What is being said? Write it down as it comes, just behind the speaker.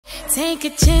Take a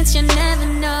chance, you never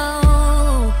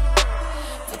know.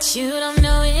 But you don't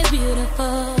know it's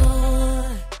beautiful.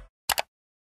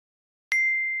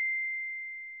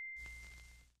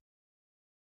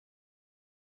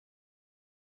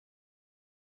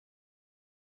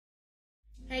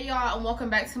 Hey y'all, and welcome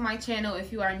back to my channel.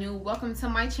 If you are new, welcome to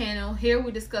my channel. Here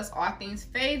we discuss all things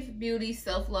faith, beauty,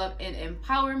 self-love, and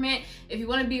empowerment. If you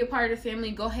want to be a part of the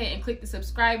family, go ahead and click the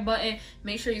subscribe button.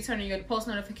 Make sure you turn on your post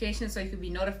notifications so you can be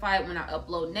notified when I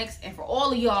upload next. And for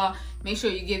all of y'all, make sure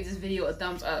you give this video a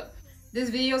thumbs up. This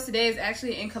video today is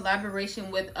actually in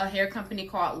collaboration with a hair company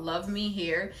called LuvMe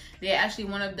Hair. They're actually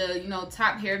one of the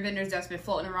top hair vendors that's been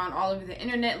floating around all over the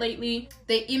internet lately.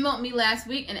 They emailed me last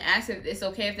week and asked if it's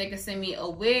okay if they could send me a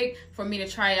wig for me to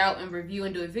try it out and review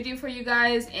and do a video for you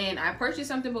guys. And I purchased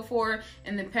something before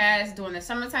in the past during the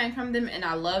summertime from them, and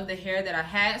I love the hair that I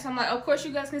had. So I'm like, of course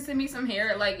you guys can send me some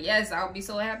hair. Like, yes, I'll be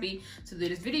so happy to do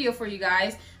this video for you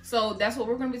guys. So that's what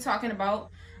we're going to be talking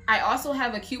about. I also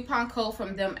have a coupon code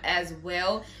from them as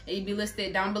well. It'll be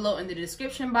listed down below in the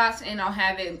description box, and I'll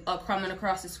have it coming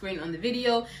across the screen on the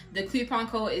video. The coupon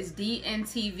code is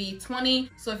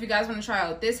DNTV20. So if you guys want to try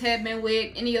out this headband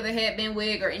wig, any other headband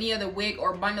wig, or any other wig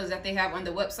or bundles that they have on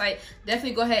the website,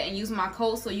 definitely go ahead and use my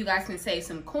code so you guys can save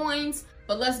some coins.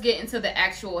 But let's get into the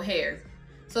actual hair.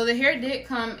 So the hair did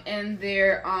come in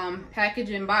their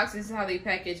packaging box. This is how they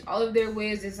package all of their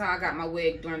wigs. This is how I got my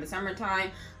wig during the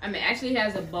summertime. I mean, it actually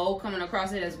has a bow coming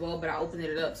across it as well, but I opened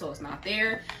it up so it's not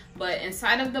there. But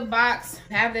inside of the box,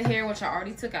 I have the hair, which I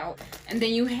already took out. And then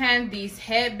you have these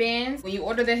headbands. When you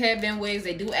order the headband wigs,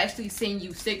 they do actually send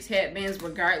you 6 headbands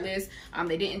regardless.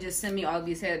 They didn't just send me all of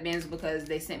these headbands because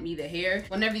they sent me the hair.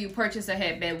 Whenever you purchase a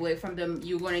headband wig from them,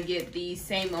 you're going to get the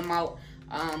same amount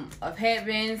of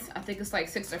headbands. I think it's like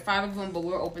 6 or 5 of them, but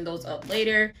we'll open those up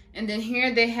later. And then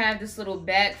here they have this little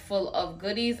bag full of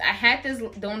goodies. I had this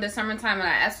during the summertime and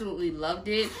I absolutely loved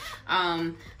it.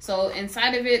 So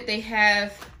inside of it they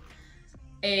have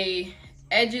a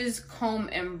edges comb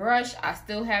and brush. I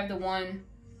still have the one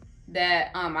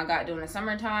that I got during the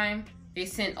summertime. They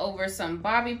sent over some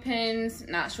bobby pins.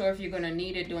 Not sure if you're gonna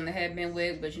need it during the headband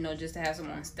wig, but just to have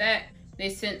some on stack. They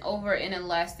sent over an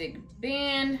elastic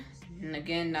band. And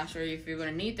again, not sure if you're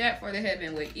gonna need that for the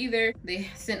headband wig either. They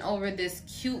sent over this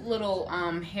cute little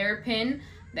hairpin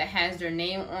that has their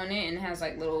name on it and it has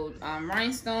like little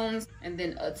rhinestones, and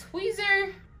then a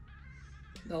tweezer.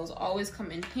 Those always come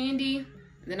in handy.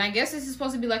 Then I guess this is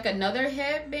supposed to be like another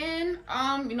headband.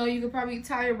 You could probably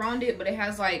tie around it, but it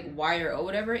has like wire or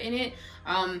whatever in it.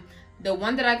 The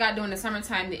one that I got during the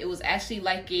summertime, it was actually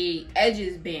like a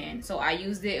edges band. So I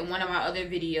used it in one of my other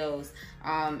videos.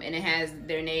 And it has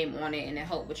their name on it and it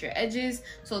helped with your edges.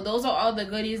 So those are all the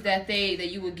goodies that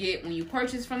you would get when you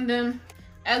purchase from them.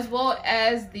 As well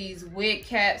as these wig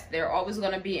caps. They're always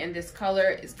going to be in this color.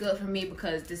 It's good for me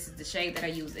because this is the shade that I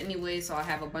use anyway. So I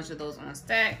have a bunch of those on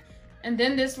stack. And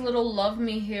then this little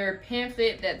LuvMe Hair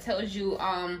pamphlet that tells you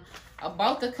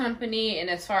about the company and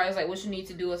as far as like what you need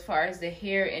to do as far as the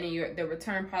hair and the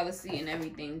return policy and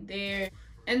everything there.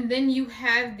 And then you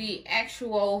have the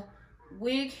actual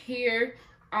wig here.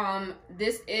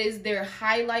 This is their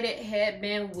highlighted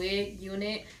headband wig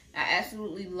unit. I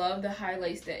absolutely love the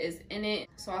highlights that is in it.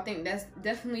 So I think that's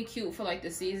definitely cute for like the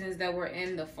seasons that we're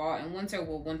in, the fall and winter.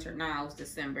 Well, winter now is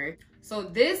December. So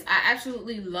this, I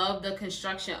absolutely love the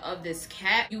construction of this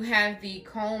cap. You have the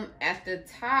comb at the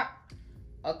top,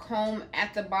 a comb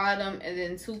at the bottom, and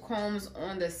then 2 combs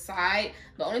on the side.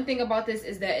 The only thing about this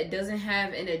is that it doesn't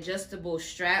have an adjustable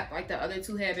strap like the other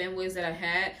 2 headband wigs that I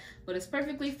had, but it's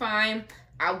perfectly fine.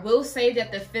 I will say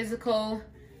that the physical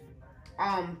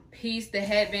piece, the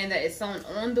headband that is sewn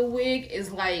on the wig,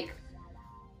 is like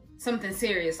something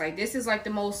serious. Like this is like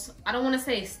the most, I don't want to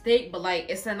say thick, but like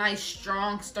it's a nice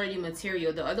strong sturdy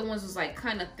material. The other ones was like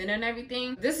kind of thinner and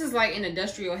everything. This is like an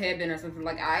industrial headband or something.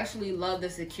 Like I actually love the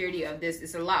security of this.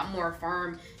 It's a lot more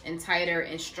firm and tighter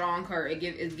and stronger. It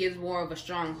gives more of a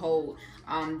strong hold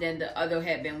than the other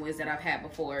headband wigs that I've had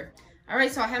before. All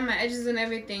right, so I have my edges and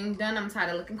everything done. I'm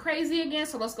tired of looking crazy again,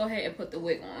 so let's go ahead and put the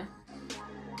wig on.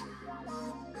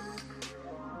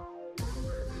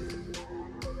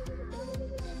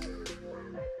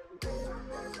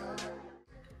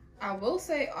 I will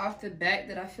say off the bat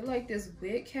that I feel like this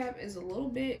wig cap is a little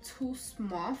bit too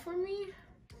small for me.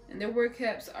 And their wig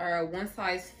caps are one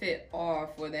size fit all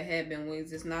for the headband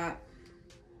wigs. It's not,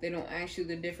 they don't ask you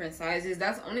the different sizes.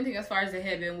 That's the only thing as far as the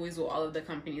headband wigs with all of the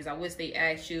companies. I wish they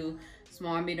asked you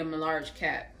small, medium, and large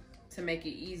cap to make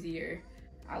it easier.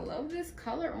 I love this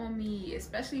color on me,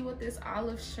 especially with this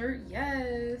olive shirt.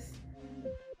 Yes.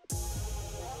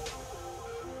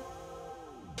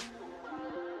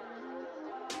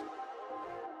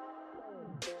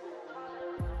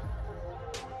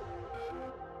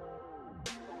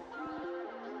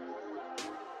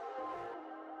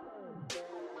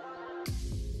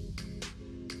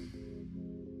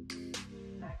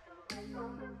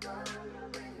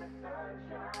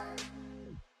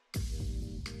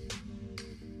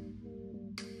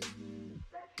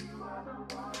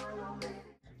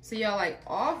 So y'all, like,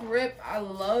 off rip, I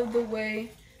love the way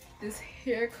this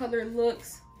hair color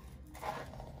looks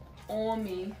on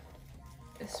me,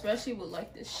 especially with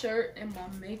like the shirt and my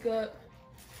makeup.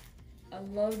 I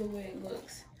love the way it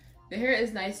looks. The hair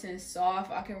is nice and soft.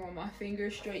 I can run my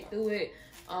fingers straight through it.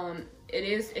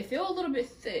 It feels a little bit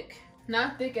thick.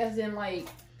 Not thick as in like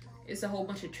it's a whole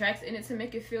bunch of tracks in it to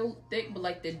make it feel thick, but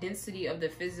like the density of the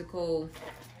physical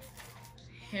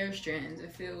hair strands,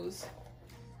 it feels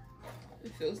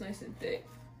nice and thick.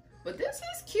 But this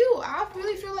is cute. I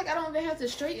really feel like I don't even have to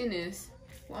straighten this.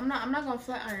 Well, I'm not gonna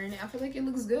flat iron it. I feel like it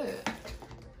looks good.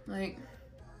 Like,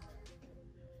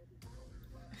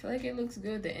 I feel like it looks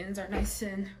good. The ends are nice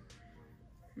and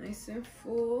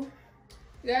full.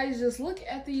 You guys, just look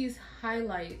at these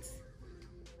highlights.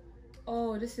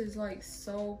 Oh, this is like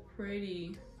so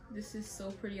pretty. This is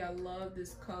so pretty. I love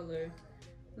this color.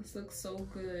 This looks so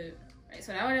good. Alright,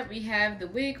 so now that we have the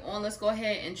wig on, let's go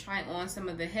ahead and try on some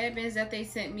of the headbands that they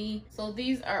sent me. So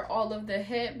these are all of the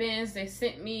headbands. They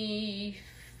sent me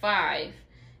 5.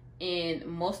 And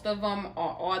most of them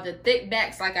are all the thick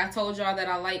backs, like I told y'all that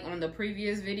I like on the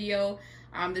previous video.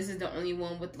 This is the only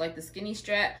one with like the skinny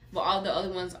strap, but all the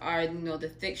other ones are, you know, the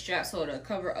thick strap, so to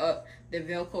cover up the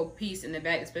Velcro piece in the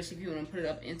back, especially if you want to put it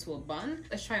up into a bun.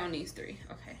 Let's try on these 3.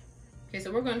 Okay,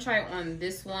 so we're gonna try on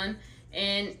this one,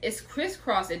 and it's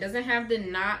crisscross. It doesn't have the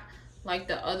knot like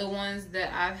the other ones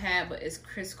that I've had, but it's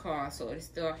crisscross, so it's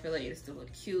still, I feel like it still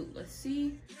look cute. Let's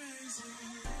see.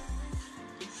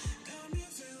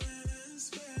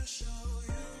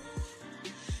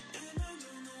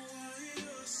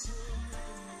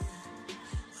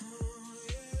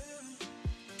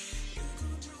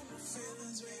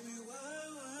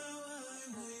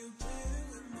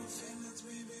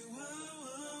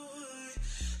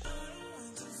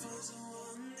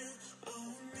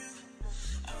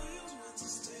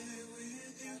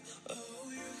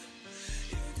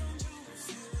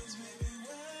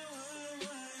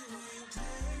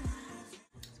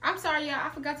 I'm sorry, y'all, I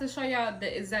forgot to show y'all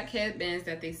the exact headbands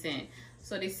that they sent.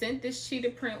 So they sent this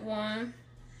cheetah print one,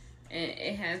 and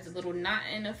it has a little knot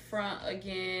in the front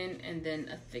again, and then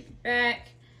a thick back.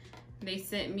 They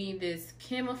sent me this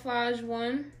camouflage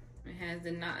one. It has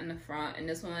the knot in the front, and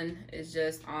this one is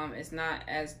just it's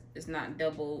not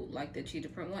double like the cheetah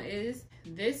print one is.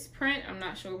 This print, I'm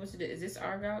not sure what it is. Is this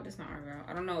argyle? It's not argyle.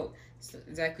 I don't know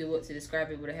exactly what to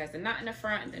describe it, but it has the knot in the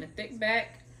front and then a thick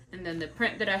back. And then the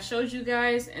print that I showed you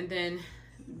guys, and then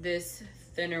this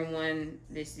thinner one,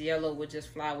 this yellow with just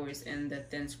flowers and the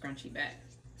thin scrunchy back.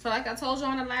 So like I told you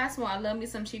on the last one, I love me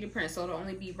some cheetah print, so it'll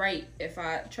only be right if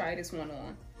I try this one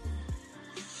on.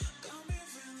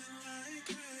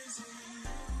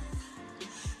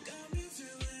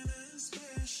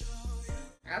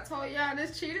 I told y'all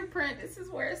this cheetah print, this is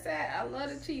where it's at. I love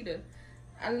the cheetah.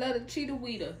 I love the cheetah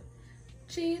weetah.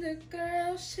 Cheetah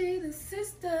girls, cheetah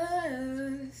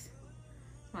sisters.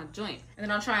 My joint. And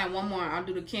then I'll try one more. I'll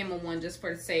do the camel one just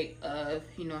for the sake of,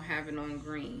 you know, having on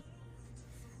green.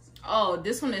 Oh,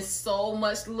 this one is so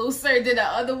much looser than the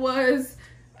other ones.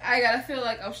 I gotta feel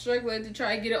like I'm struggling to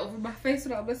try and get it over my face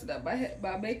without messing up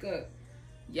my makeup.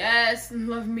 Yes,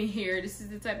 LuvMe Hair. This is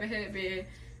the type of headband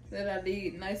that I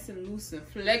need. Nice and loose and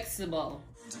flexible.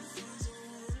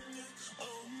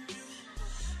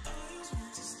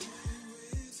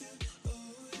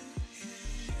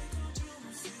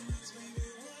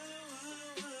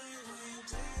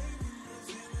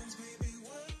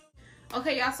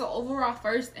 Okay, y'all, so overall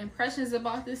first impressions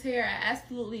about this hair, I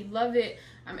absolutely love it.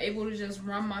 I'm able to just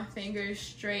run my fingers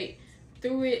straight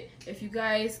through it. If you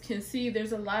guys can see,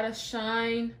 there's a lot of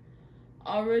shine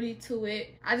already to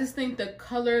it. I just think the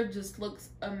color just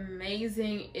looks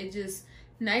amazing. It just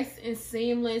nice and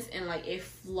seamless, and like it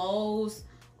flows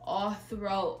all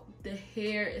throughout the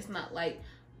hair. It's not like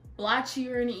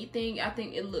blotchy or anything. I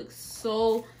think it looks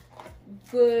so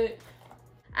good.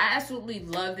 I absolutely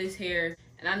love this hair,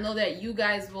 and I know that you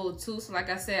guys will too. So like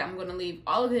I said, I'm going to leave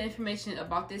all of the information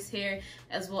about this hair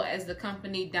as well as the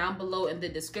company down below in the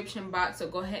description box. So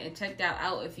go ahead and check that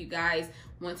out if you guys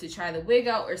want to try the wig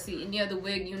out or see any other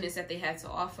wig units that they had to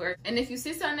offer. And if you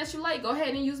see something that you like, go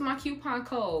ahead and use my coupon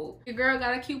code. Your girl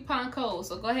got a coupon code,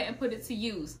 so go ahead and put it to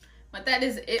use. But that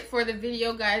is it for the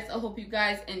video, guys. I hope you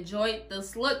guys enjoyed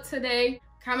this look today.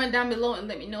 Comment down below and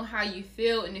let me know how you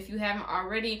feel. And if you haven't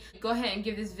already, go ahead and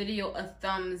give this video a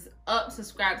thumbs up.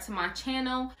 Subscribe to my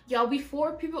channel. Y'all, we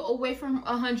 4 people away from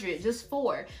 100, just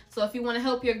 4. So if you want to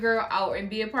help your girl out and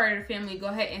be a part of the family, go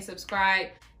ahead and subscribe.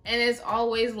 And as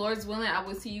always, Lord's willing, I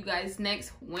will see you guys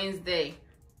next Wednesday.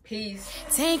 Peace.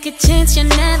 Take a chance, you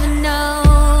never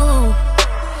know,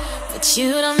 but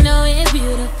you don't know it's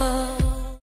beautiful.